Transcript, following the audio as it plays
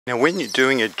Now when you're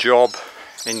doing a job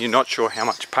and you're not sure how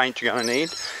much paint you're going to need,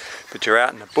 but you're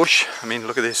out in the bush, I mean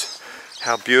look at this,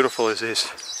 how beautiful is this?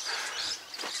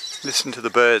 Listen to the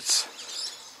birds.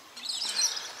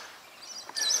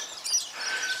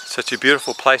 Such a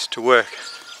beautiful place to work,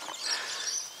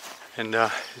 and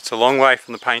it's a long way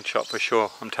from the paint shop for sure,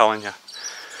 I'm telling you.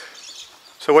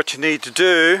 So what you need to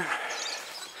do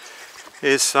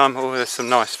is oh, there's some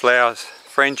nice flowers,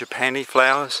 frangipani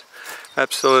flowers,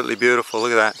 absolutely beautiful.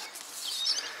 Look at that.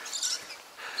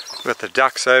 We've got the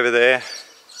ducks over there,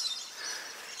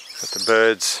 got the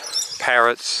birds,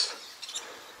 parrots.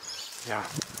 Yeah.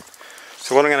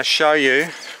 So what I'm going to show you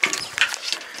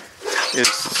is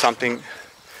something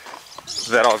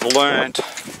that I've learned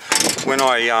when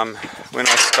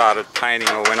I started painting,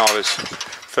 or when I was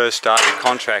first started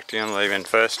contracting, and even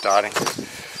first starting.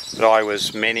 But I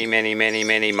was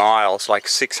many miles, like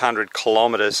 600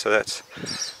 kilometers, so that's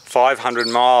 500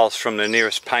 miles from the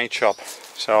nearest paint shop.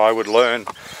 So I would learn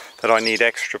that I need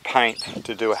extra paint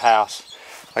to do a house.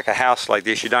 Like a house like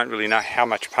this, you don't really know how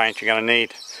much paint you're going to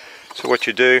need. So what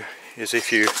you do is,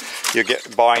 if you're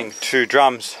buying 2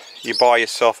 drums, you buy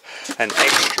yourself an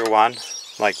extra one,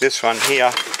 like this one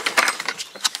here,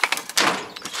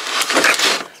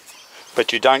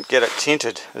 but you don't get it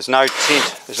tinted. There's no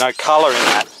tint, there's no colour in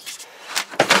that.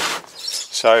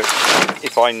 So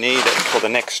if I need it for the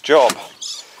next job,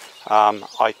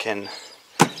 I can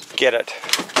get it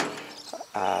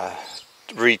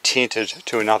retinted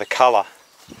to another colour.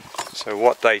 So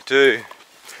what they do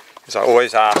is, I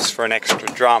always ask for an extra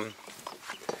drum,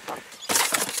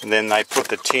 and then they put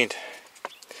the tint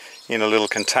in a little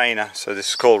container. So this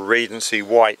is called Regency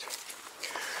White,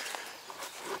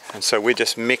 and so we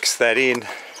just mix that in.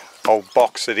 I'll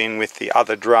box it in with the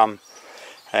other drum,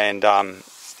 and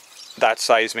that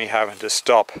saves me having to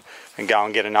stop and go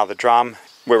and get another drum.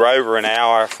 We're over an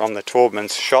hour from the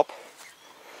Taubman's shop,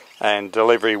 and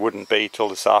delivery wouldn't be till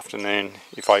this afternoon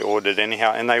if I ordered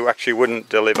anyhow, and they actually wouldn't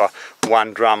deliver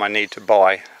one drum. I need to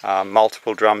buy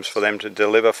multiple drums for them to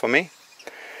deliver for me,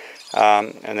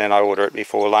 and then I order it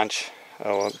before lunch,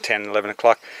 or 10, 11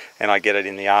 o'clock, and I get it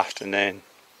in the afternoon.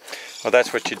 Well,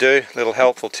 that's what you do. Little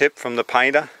helpful tip from the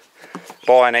painter: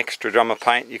 buy an extra drum of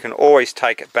paint. You can always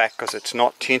take it back because it's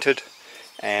not tinted,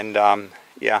 and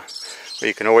yeah,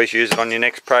 you can always use it on your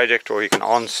next project, or you can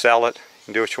on-sell it. You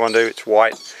can do what you want to do. It's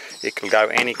white, it can go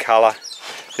any colour.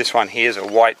 This one here is a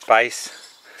white base,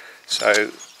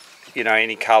 so you know,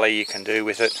 any colour you can do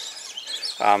with it.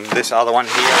 This other one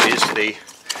here is the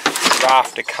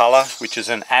rafter colour, which is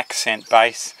an accent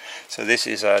base. So this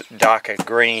is a darker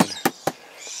green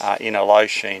in a low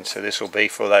sheen, so this will be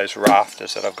for those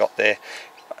rafters that I've got there.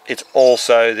 It's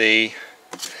also the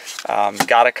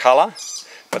gutter colour,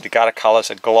 but the gutter colour is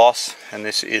a gloss, and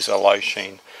this is a low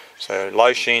sheen. So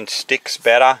low sheen sticks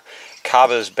better,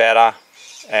 covers better,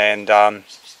 and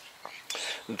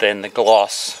then the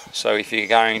gloss. So if you're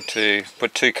going to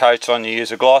put 2 coats on, you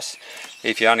use a gloss.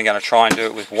 If you're only going to try and do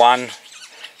it with one,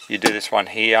 you do this one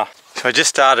here. So I just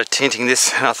started tinting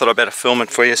this, and I thought I'd better film it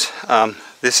for you.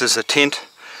 This is a tint.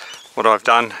 What I've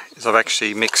done is I've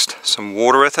actually mixed some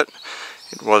water with it.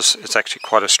 It's actually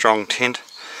quite a strong tint.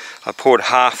 I poured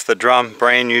half the drum,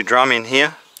 brand new drum, in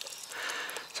here.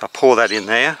 So I pour that in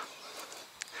there.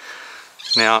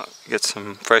 Now get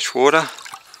some fresh water.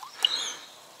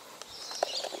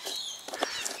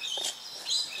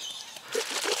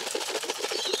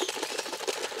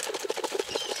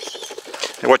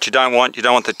 And what you don't want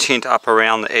the tint up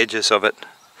around the edges of it,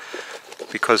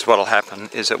 because what will happen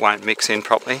is it won't mix in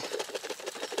properly.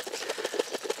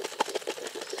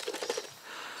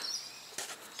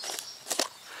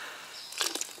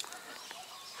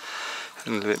 A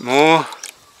little bit more.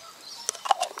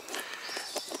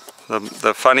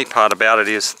 The funny part about it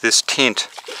is this tint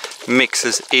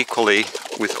mixes equally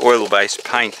with oil-based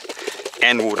paint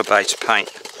and water-based paint,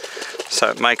 so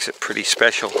it makes it pretty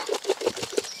special,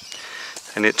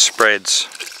 and it spreads.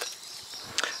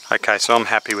 Okay, so I'm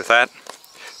happy with that.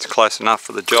 It's close enough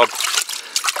for the job.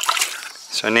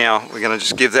 So now we're going to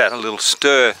just give that a little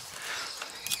stir.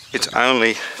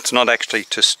 It's not actually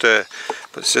to stir,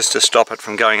 but it's just to stop it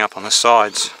from going up on the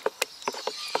sides.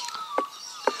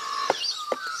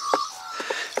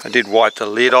 I did wipe the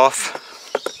lid off.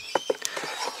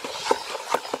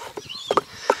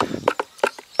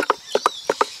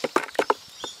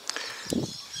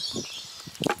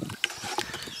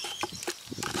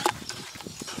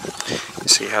 You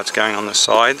see how it's going on the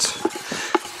sides?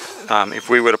 If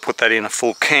we were to put that in a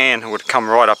full can, it would come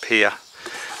right up here.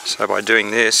 So by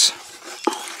doing this,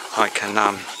 I can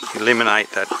eliminate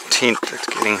that tint that's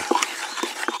getting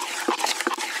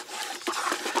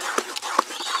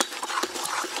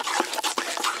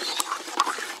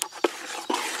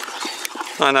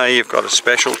I know you've got a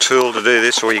special tool to do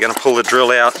this, or you're going to pull the drill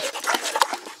out,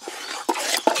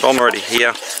 but I'm already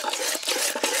here.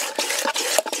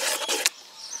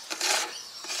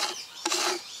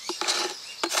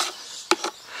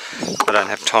 I don't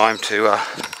have time to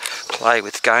play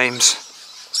with games,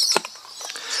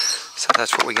 so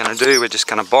that's what we're going to do. We're just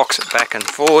going to box it back and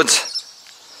forwards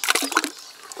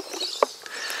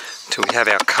until we have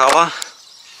our colour.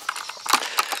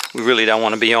 We really don't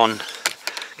want to be on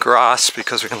grass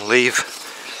because we're going to leave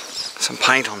some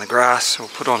paint on the grass, so we'll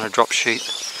put on a drop sheet.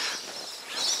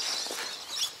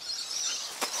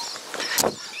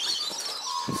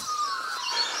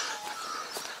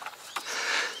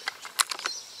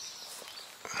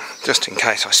 Just in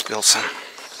case I spill some.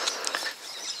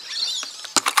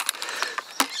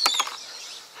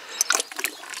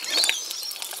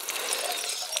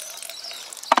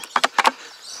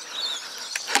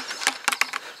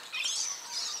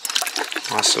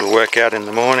 Nice little workout in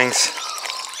the mornings.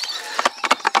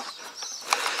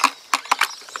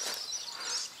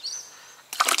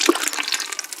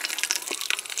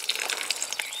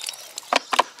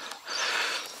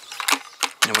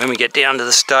 And when we get down to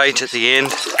the stage at the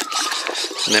end,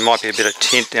 and there might be a bit of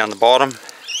tint down the bottom,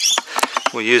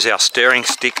 we'll use our stirring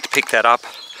stick to pick that up,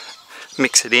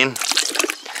 mix it in.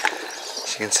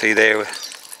 As you can see there,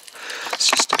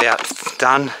 it's just about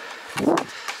done.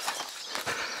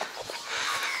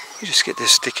 You just get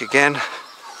this stick again,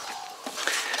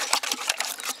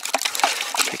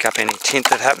 pick up any tint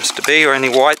that happens to be, or any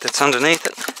white that's underneath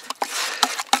it.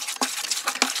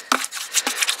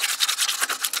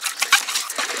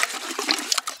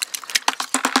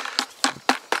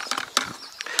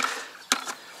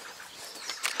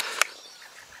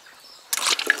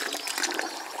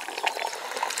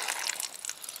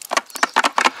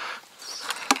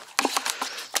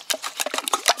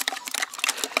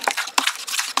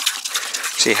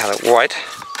 See how that white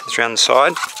is around the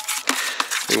side?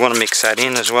 We want to mix that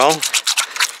in as well.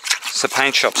 So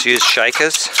paint shops use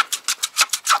shakers.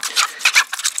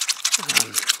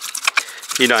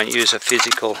 If you don't use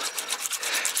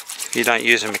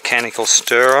a mechanical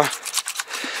stirrer,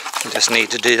 you just need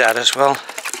to do that as well.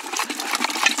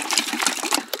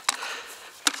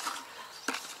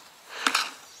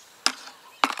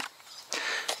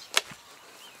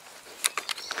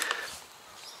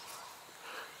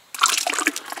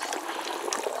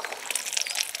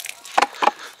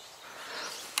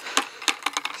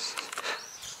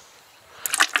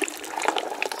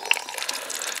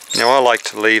 Now I like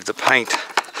to leave the paint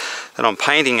that I'm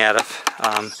painting out of.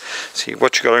 See,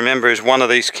 what you've got to remember is one of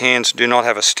these cans do not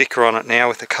have a sticker on it now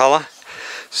with the colour.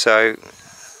 So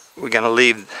we're going to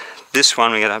leave this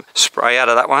one, we're going to spray out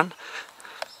of that one.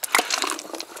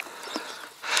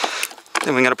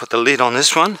 Then we're going to put the lid on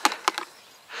this one,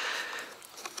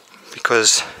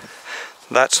 because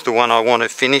that's the one I want to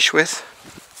finish with.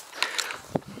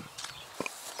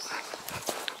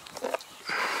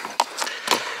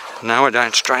 No, I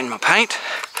don't strain my paint,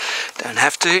 don't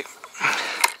have to.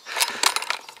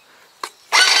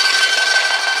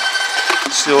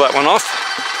 Seal that one off.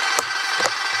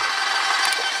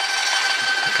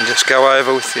 I can just go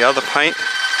over with the other paint.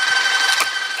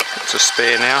 It's a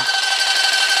spare now.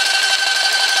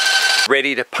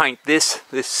 Ready to paint this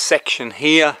section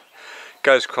here,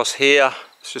 goes across here.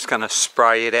 It's just going to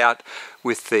spray it out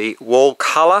with the wall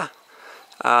colour.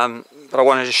 But I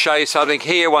wanted to show you something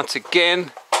here once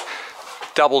again.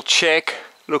 Double check,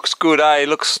 looks good, eh?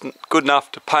 Looks good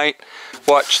enough to paint.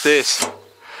 Watch this.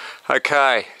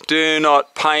 Okay, do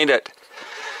not paint it.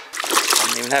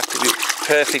 Doesn't even have to be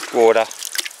perfect water.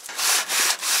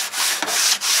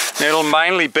 Now, it'll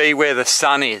mainly be where the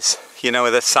sun is, you know,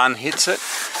 where the sun hits it,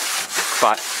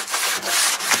 but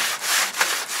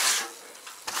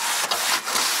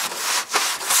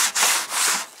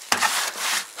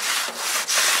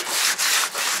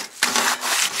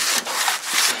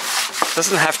it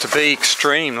doesn't have to be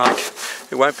extreme, like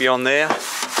it won't be on there.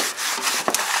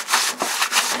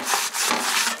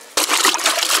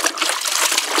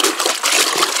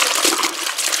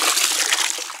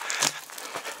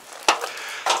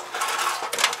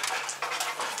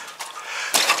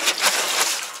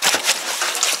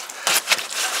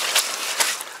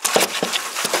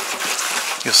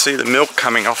 You'll see the milk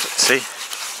coming off it, see?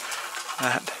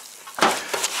 That.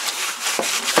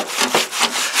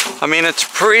 I mean, it's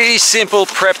pretty simple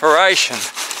preparation.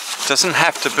 It doesn't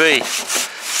have to be.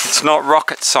 It's not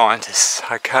rocket scientists,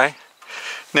 okay?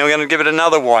 Now we're going to give it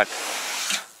another wipe.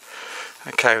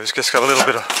 Okay, we've just got a little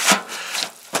bit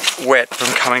of wet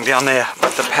from coming down there,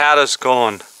 but the powder's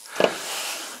gone.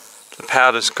 The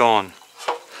powder's gone.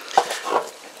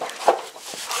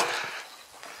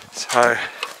 So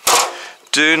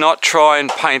do not try and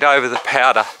paint over the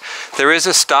powder. There is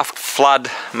a stuffed flood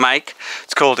make.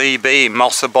 It's called EB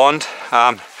Emulsa-bond.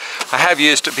 I have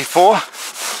used it before,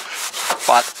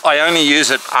 but I only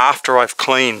use it after I've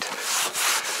cleaned.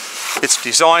 It's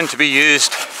designed to be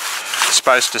used, it's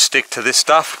supposed to stick to this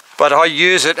stuff, but I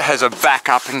use it as a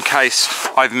backup in case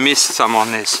I've missed some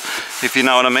on this, if you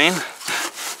know what I mean.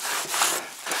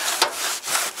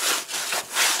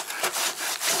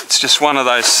 It's just one of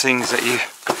those things that you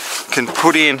can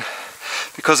put in,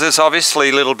 because there's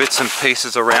obviously little bits and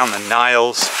pieces around the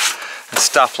nails and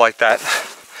stuff like that.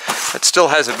 It still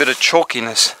has a bit of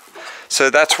chalkiness, so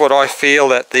that's what I feel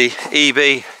that the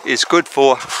EB is good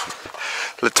for.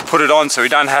 Let's put it on so we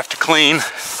don't have to clean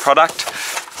product.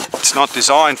 It's not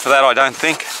designed for that, I don't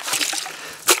think.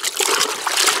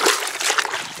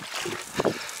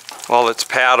 While it's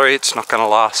powdery, it's not going to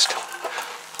last.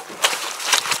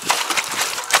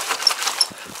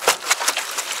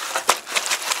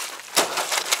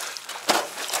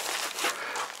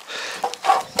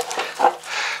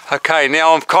 Okay,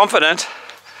 now I'm confident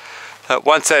that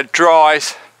once that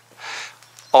dries,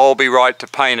 I'll be right to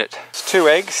paint it. It's 2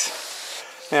 eggs.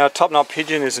 Now, top knot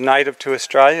pigeon is native to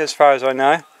Australia, as far as I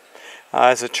know.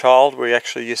 As a child, we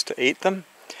actually used to eat them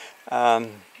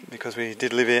because we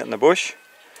did live out in the bush.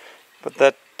 But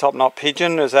that top knot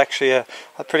pigeon is actually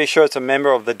I'm pretty sure it's a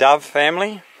member of the dove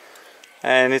family,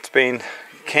 and it's been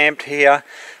camped here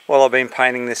while I've been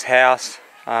painting this house.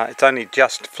 It's only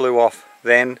just flew off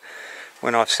then,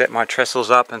 when I've set my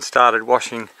trestles up and started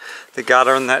washing the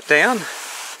gutter and that down.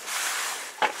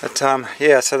 But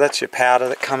yeah, so that's your powder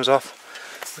that comes off.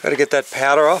 We've got to get that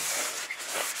powder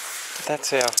off. But that's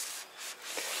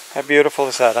how beautiful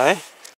is that, eh?